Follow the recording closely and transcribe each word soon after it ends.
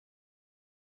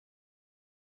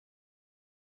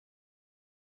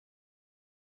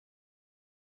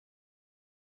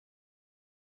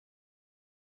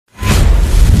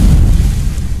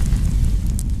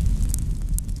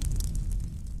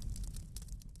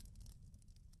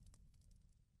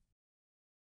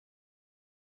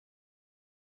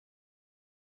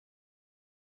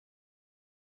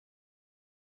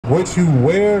what you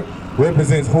wear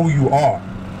represents who you are.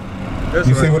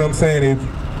 You see what I'm saying?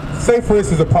 If, say for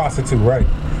instance, a prostitute, right?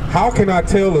 How can I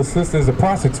tell a sister is a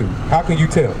prostitute? How can you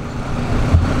tell?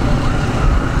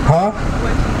 Huh?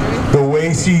 The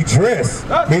way she dressed,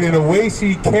 meaning the way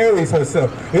she carries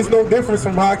herself. It's no difference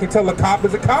from how I can tell a cop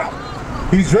is a cop.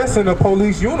 He's dressed in a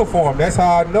police uniform. That's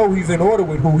how I know he's in order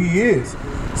with who he is.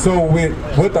 So with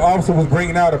what the officer was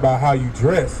bringing out about how you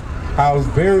dress, how it's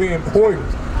very important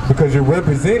because you're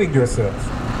representing yourself.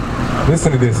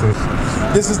 Listen to this.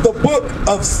 This is the book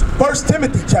of 1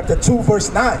 Timothy chapter 2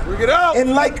 verse 9. Bring it out.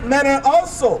 In like manner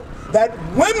also, that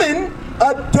women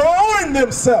adorn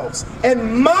themselves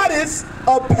in modest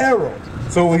apparel.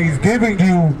 So he's giving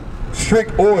you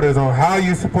strict orders on how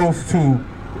you're supposed to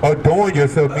adorn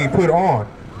yourself, being put on.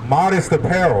 Modest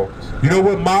apparel. You know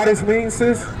what modest means,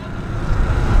 sis?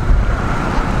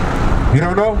 You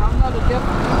don't know?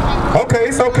 Okay,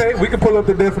 it's okay. We can pull up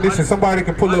the definition. Somebody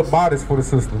can pull up modest for the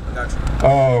sister.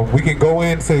 We can go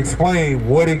in to explain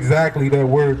what exactly that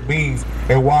word means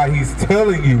and why he's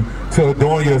telling you to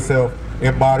adorn yourself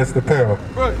in modest apparel.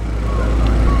 Right.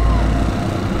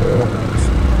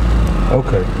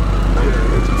 Okay.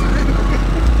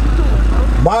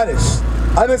 Modest.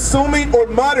 Unassuming or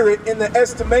moderate in the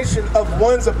estimation of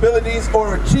one's abilities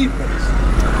or achievements.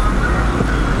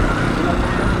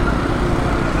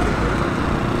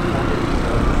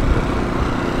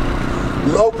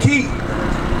 Low-key,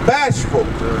 bashful,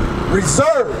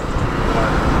 reserved,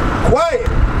 quiet,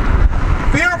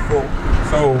 fearful.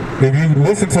 So if you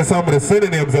listen to some of the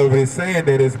synonyms of it, it's saying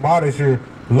that it's modest, you're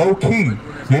low-key.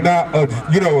 You're not,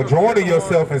 adorning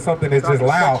yourself in something that's just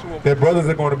loud, that brothers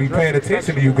are going to be paying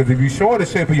attention to you, because if you're showing the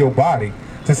shape of your body,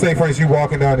 to say, for instance, you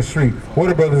walking down the street, what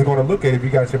are brothers going to look at if you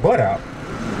got your butt out?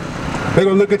 They're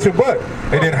going to look at your butt.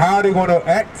 And then how are they going to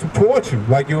act towards you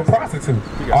like you're a prostitute?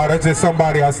 Oh, that's just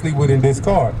somebody I sleep with in this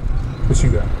car. What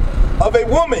you got? Of a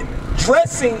woman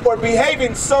dressing or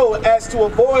behaving so as to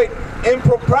avoid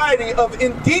impropriety of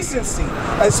indecency,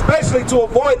 especially to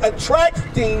avoid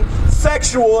attracting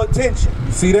sexual attention.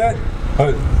 You see that?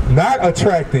 Not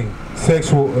attracting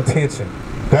sexual attention.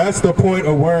 That's the point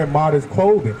of wearing modest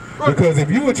clothing. Because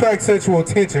if you attract sexual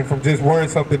attention from just wearing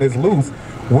something that's loose,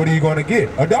 what are you going to get?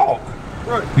 A dog.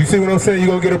 Right. You see what I'm saying? You're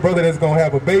going to get a brother that's going to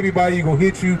have a baby by you, going to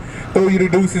hit you, throw you the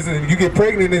deuces, and you get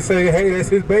pregnant and say, hey, that's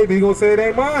his baby. He's going to say it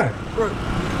ain't mine. Right.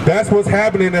 That's what's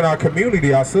happening in our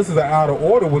community. Our sisters are out of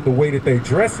order with the way that they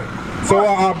dressing. So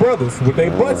are our brothers with their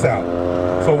butts out.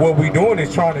 So what we doing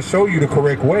is trying to show you the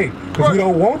correct way. Because we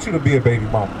don't want you to be a baby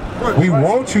mama. We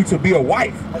want you to be a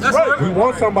wife. That's right. We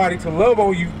want somebody to love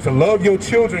on you, to love your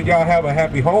children, y'all have a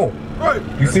happy home. Right.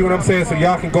 You see what I'm saying? So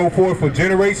y'all can go forward for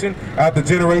generation after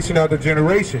generation after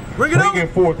generation. Bringing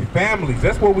forth families.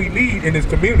 That's what we need in this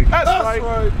community. That's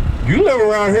right. You live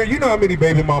around here, you know how many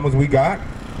baby mamas we got.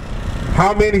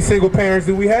 How many single parents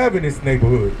do we have in this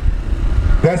neighborhood?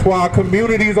 That's why our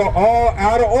communities are all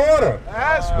out of order.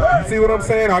 That's right. You see what I'm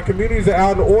saying? Our communities are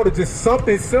out of order. Just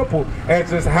something simple as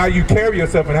just how you carry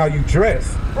yourself and how you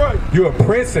dress. Right. You're a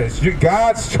princess. You're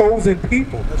God's chosen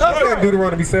people. That's right.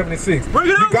 Deuteronomy 7:6.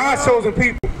 You're God's chosen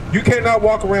people. You cannot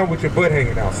walk around with your butt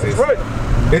hanging out, sis. Right.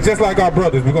 It's just like our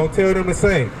brothers. We're going to tell them the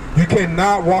same. You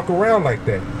cannot walk around like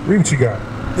that. Read what you got.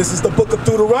 This is the book of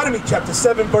Deuteronomy chapter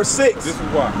 7 verse 6. This is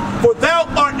why. For thou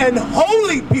art an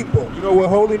holy people. You know what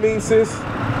holy means, sis?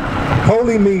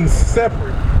 Holy means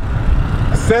separate,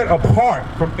 set apart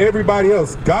from everybody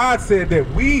else. God said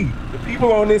that we, the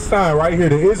people on this side right here,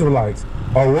 the Israelites,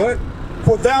 are what?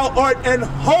 For thou art an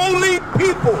holy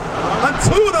people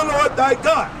unto the Lord thy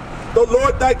God. The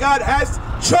Lord thy God has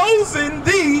chosen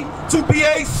thee to be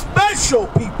a special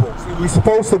people. See, we're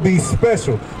supposed to be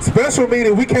special. Special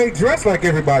meaning we can't dress like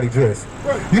everybody dressed.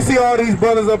 Right. You see all these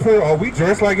brothers up here, are we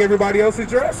dressed like everybody else is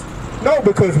dressed? No,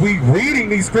 because we reading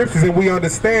these scriptures and we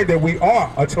understand that we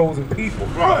are a chosen people.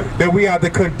 Right. That we have to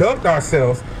conduct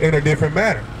ourselves in a different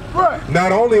manner. Right.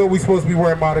 Not only are we supposed to be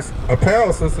wearing modest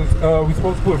apparel, sisters, we're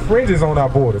supposed to put fringes on our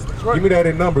borders. Right. Give me that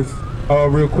in numbers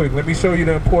real quick. Let me show you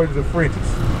the importance of fringes.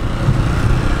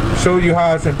 Show you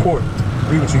how it's important.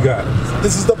 Read what you got.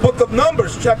 This is the book of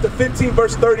Numbers, chapter 15,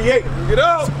 verse 38. Get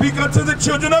out. Speak unto the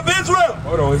children of Israel.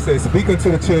 Hold on, it says, speak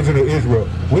unto the children of Israel.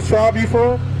 Which tribe you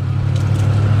from?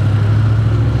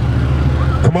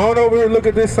 Come on over here, look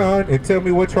at this sign, and tell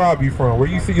me what tribe you from. Where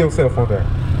you see yourself on there?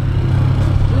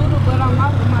 But I'm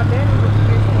not, my daddy was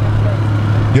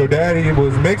Mexican. Your daddy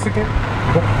was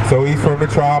Mexican? So he's from the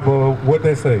tribe of, what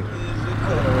they say?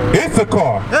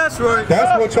 Issachar. That's right.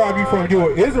 That's what tribe you from.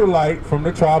 You're an Israelite from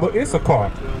the tribe of Issachar.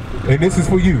 And this is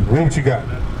for you. Read what you got.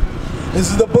 This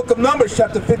is the book of Numbers,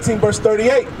 chapter 15, verse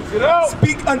 38.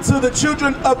 Speak unto the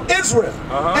children of Israel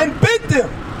and bid them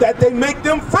that they make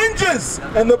them fringes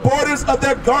and the borders of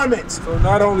their garments. So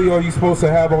not only are you supposed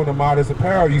to have on the modest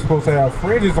apparel, you're supposed to have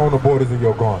fringes on the borders of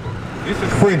your garment. This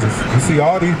is fringes. You see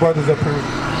all these brothers up here,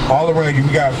 all around you,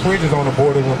 we got fringes on the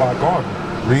borders of our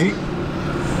garment. Read.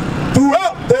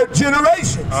 Throughout their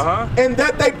generations, and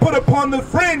that they put upon the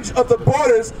fringe of the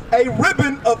borders a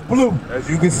ribbon of blue. As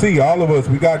you can see, all of us,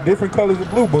 we got different colors of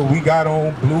blue, but we got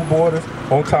on blue borders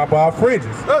on top of our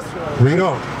fringes. That's right. Read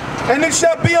on. And it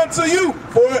shall be unto you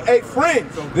for a fringe.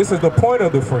 So this is the point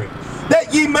of the fringe.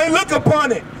 That ye may look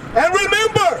upon it, and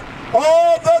remember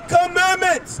all the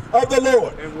commandments of the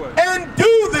Lord, and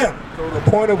do them. So the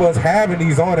point of us having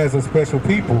these on as a special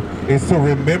people is to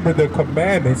remember the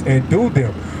commandments and do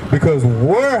them. Because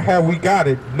where have we got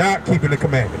it not keeping the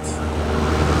commandments?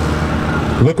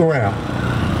 Look around.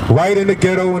 Right in the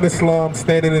ghetto, in the slum,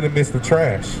 standing in the midst of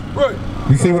trash. Right.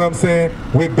 You see what I'm saying?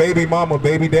 With baby mama,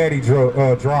 baby daddy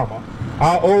drama.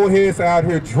 Our old heads out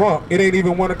here drunk. It ain't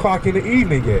even 1 o'clock in the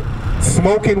evening yet.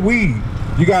 Smoking weed.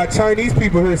 You got Chinese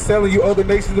people here selling you other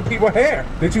nations of people hair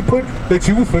that you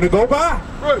was finna go buy.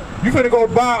 Right. You finna go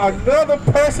buy another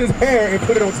person's hair and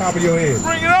put it on top of your head.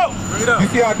 Bring it out. Bring it out. You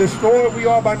see how destroyed we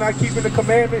are by not keeping the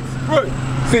commandments? Right.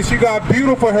 Since you got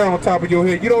beautiful hair on top of your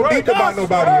head, you don't need to buy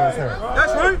nobody else's hair.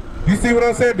 That's right. You see what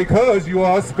I'm saying? Because you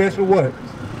are a special what?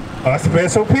 A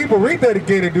special people. Read that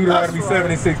again in Deuteronomy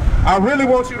 76. I really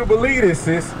want you to believe this,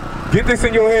 sis. Get this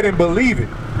in your head and believe it.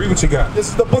 Read what you got. This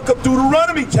is the book of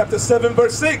Deuteronomy, chapter 7,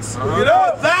 verse 6.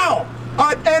 Thou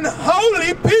art an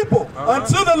holy people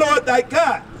unto the Lord thy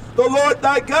God. The Lord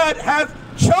thy God hath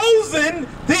chosen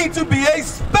thee to be a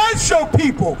special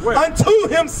people unto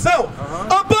himself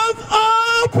above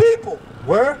all people.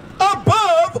 Where?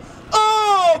 Above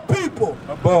all people.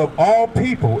 Above all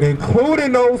people,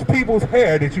 including those people's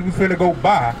hair that you was finna go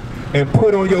buy and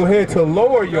put on your head to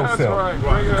lower yourself.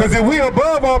 Because if we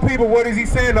above all people, what is he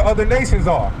saying the other nations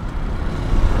are?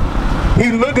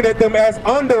 He's looking at them as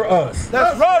under us.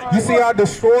 That's right. You see how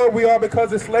destroyed we are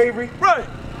because of slavery? Right.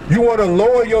 You want to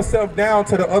lower yourself down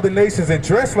to the other nations and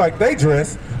dress like they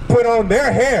dress, put on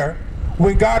their hair,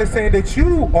 when God is saying that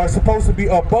you are supposed to be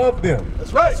above them.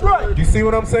 That's right. That's right. You see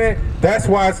what I'm saying? That's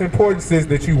why it's important, sis,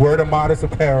 that you wear the modest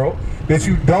apparel, that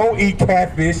you don't eat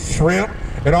catfish, shrimp,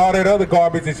 and all that other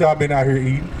garbage that y'all been out here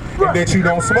eating, and that you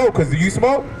don't smoke. Because do you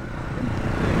smoke?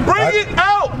 Bring it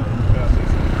out.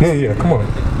 Yeah, come on.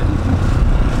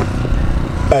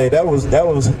 Hey, that was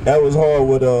hard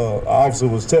what officer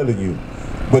was telling you.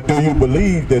 But do you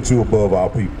believe that you're above our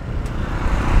people?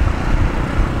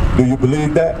 Do you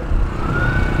believe that?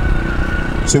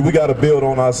 See, we got to build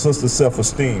on our sister's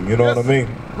self-esteem. You know what I mean?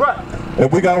 Right.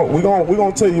 And we're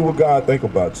gonna tell you what God think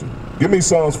about you. Give me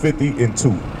Psalms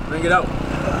 50:2. Bring it out.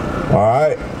 All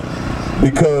right,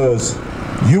 because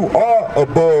you are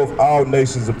above all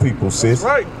nations of people, sis.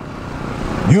 Right.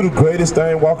 You the greatest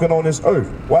thing walking on this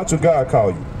earth. Watch what God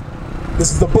call you.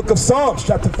 This is the book of Psalms,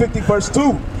 chapter 50, verse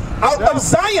 2. Out of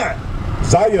Zion.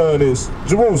 Zion is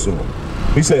Jerusalem.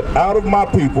 He said, out of my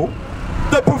people.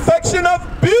 The perfection of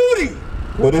beauty.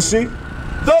 What is she?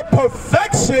 The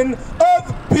perfection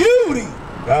of beauty.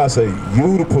 God say,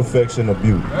 you the perfection of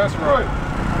beauty. That's right.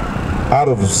 Out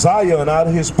of Zion, out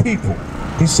of his people.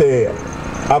 He said,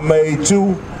 I made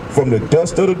you from the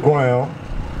dust of the ground,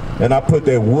 and I put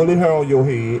that woolly hair on your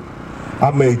head.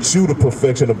 I made you the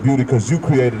perfection of beauty because you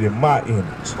created in my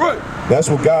image. Right. That's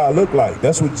what God looked like.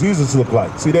 That's what Jesus looked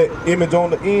like. See that image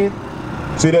on the end?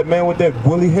 See that man with that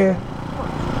woolly hair?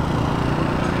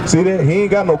 See that? He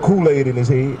ain't got no Kool-Aid in his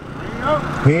head.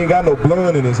 He ain't got no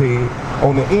blood in his head.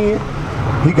 On the end,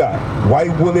 he got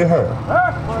white woolly hair.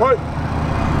 Right.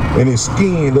 And his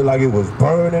skin looked like it was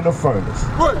burned in a furnace.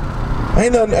 Right.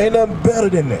 Ain't nothing better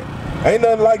than that. Ain't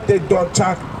nothing like that dark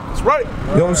chocolate. That's right.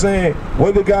 You know what I'm saying?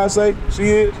 What did God say? She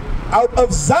is out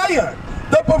of Zion.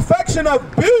 The perfection of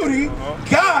beauty,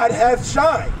 God hath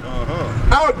shined.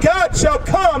 Our God shall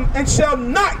come and shall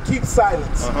not keep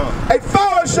silence. A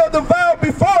fire shall devour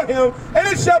before him, and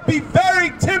it shall be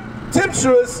very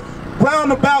tempestuous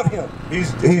round about him.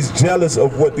 He's jealous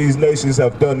of what these nations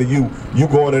have done to you. You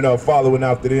going in there following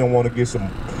after them, want to get some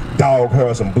dog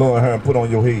hair, some blood hair, and put on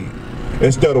your head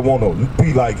instead of want to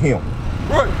be like him.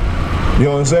 Right. You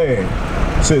know what I'm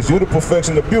saying? Says you're the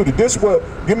perfection of beauty. This what?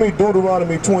 Give me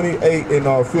Deuteronomy 28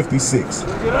 and 56.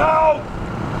 Get out.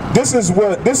 This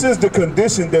is the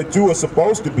condition that you are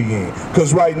supposed to be in.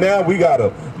 Because right now we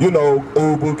gotta,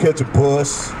 Uber, catch a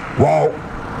bus, walk,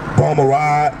 bum a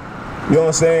ride. You know what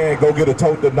I'm saying? Go get a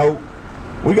tote the note.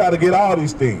 We gotta get all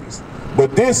these things.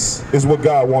 But this is what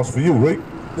God wants for you, Rick.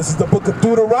 This is the book of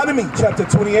Deuteronomy, chapter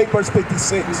 28, verse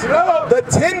 56. The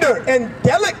tender and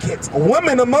delicate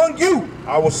women among you.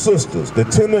 Our sisters, the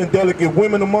tender and delicate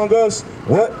women among us,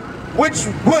 what? Which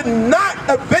would not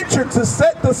adventure to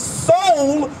set the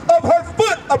sole of her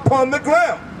foot upon the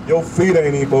ground. Your feet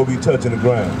ain't even supposed to be touching the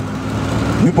ground.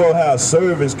 You supposed to have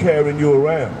servants carrying you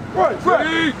around. Right.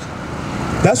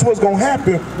 That's what's going to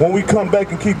happen when we come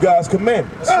back and keep God's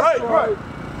commandments. Right.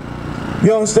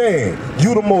 You understand?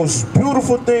 You the most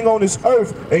beautiful thing on this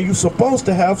earth, and you supposed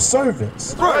to have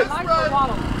servants. Right.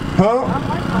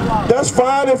 Huh? That's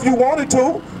fine if you wanted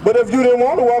to, but if you didn't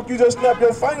want to walk, you just snap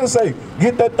your finger and say,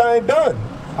 get that thing done.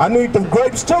 I need them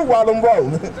grapes too while I'm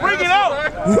rolling. Bring it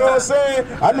out. You know what I'm saying?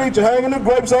 I need you hanging the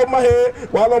grapes over my head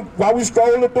while we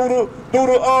strolling through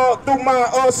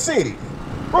my city.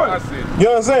 Right. You know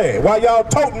what I'm saying? While y'all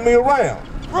toting me around.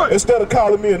 Right. Instead of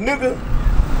calling me a nigga.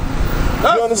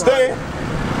 You understand? Right.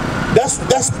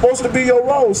 That's supposed to be your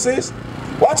role, sis.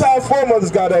 Watch how our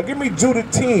foremothers got that. Give me Judah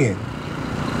 10,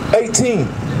 18.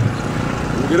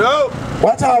 Get out.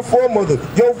 Watch how our foremothers,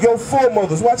 your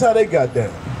foremothers, watch how they got that.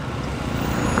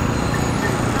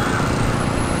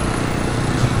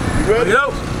 You ready? Get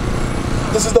out.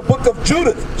 This is the book of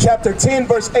Judith, chapter 10,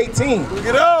 verse 18.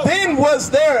 Get out. Then was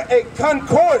there a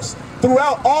concourse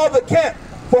throughout all the camp,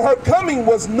 for her coming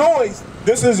was noised.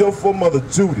 This is your foremother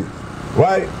Judith,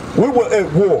 right? We were at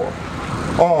war.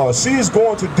 She's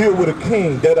going to deal with a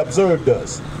king that observed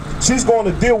us. She's going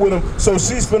to deal with him, so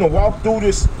she's finna walk through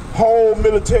this whole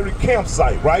military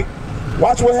campsite, right?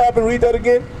 Watch what happened, read that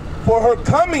again. For her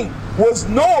coming was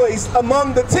noised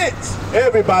among the tents.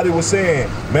 Everybody was saying,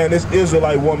 man, this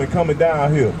Israelite woman coming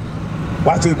down here.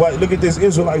 Watch it, look at this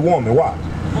Israelite woman, watch.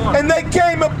 And they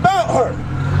came about her,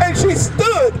 and she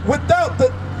stood without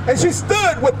the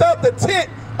tent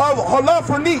of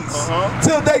Holofernes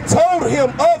till they told him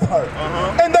of her.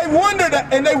 And they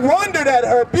wondered at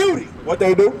her beauty. What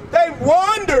they do? They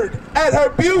wondered at her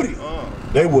beauty.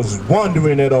 They was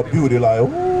wondering at her beauty like,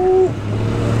 ooh,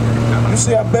 you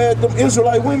see how bad them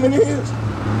Israelite women is?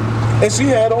 And she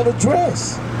had on a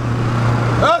dress.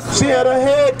 She had her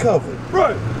head covered.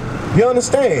 Right. You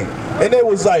understand? And they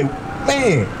was like,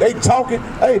 man, they talking,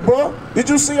 hey bro, did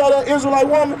you see all that Israelite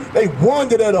woman? They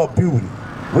wondered at her beauty.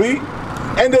 Read.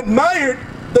 And admired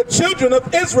the children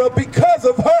of Israel because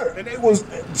of her. And they was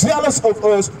jealous of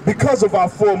us because of our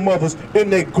foremothers in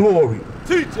their glory.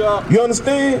 Teach y'all. You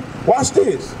understand? Watch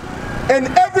this. And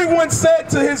everyone said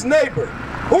to his neighbor,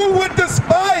 who would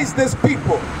despise this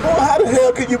people? Well, how the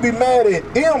hell can you be mad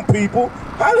at them people?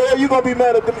 How the hell you gonna be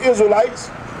mad at them Israelites?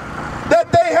 That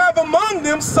they have among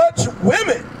them such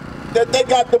women. That they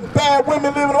got them bad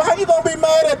women living on. How you gonna be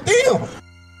mad at them?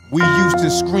 We used to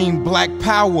scream black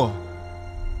power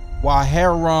while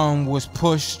Heron was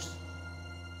pushed.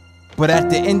 But at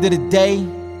the end of the day,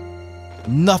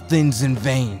 nothing's in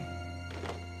vain.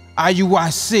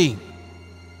 IUIC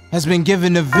has been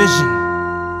given a vision.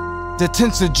 The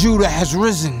tents of Judah has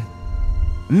risen.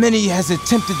 Many has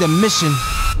attempted the mission.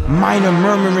 Minor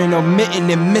murmuring,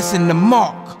 omitting, and missing the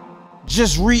mark.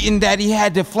 Just reading that he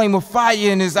had the flame of fire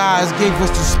in his eyes gave us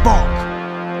the spark.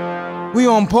 We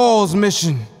on Paul's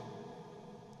mission.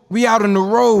 We out on the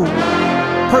road.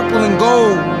 Purple and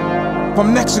gold.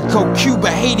 From Mexico,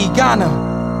 Cuba, Haiti, Ghana,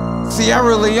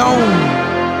 Sierra Leone.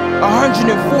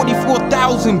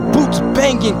 144,000 boots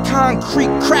banging,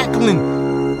 concrete crackling.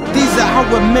 These are how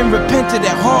men repented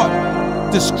at heart.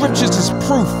 The scriptures is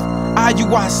proof.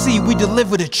 IUIC, we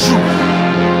deliver the truth.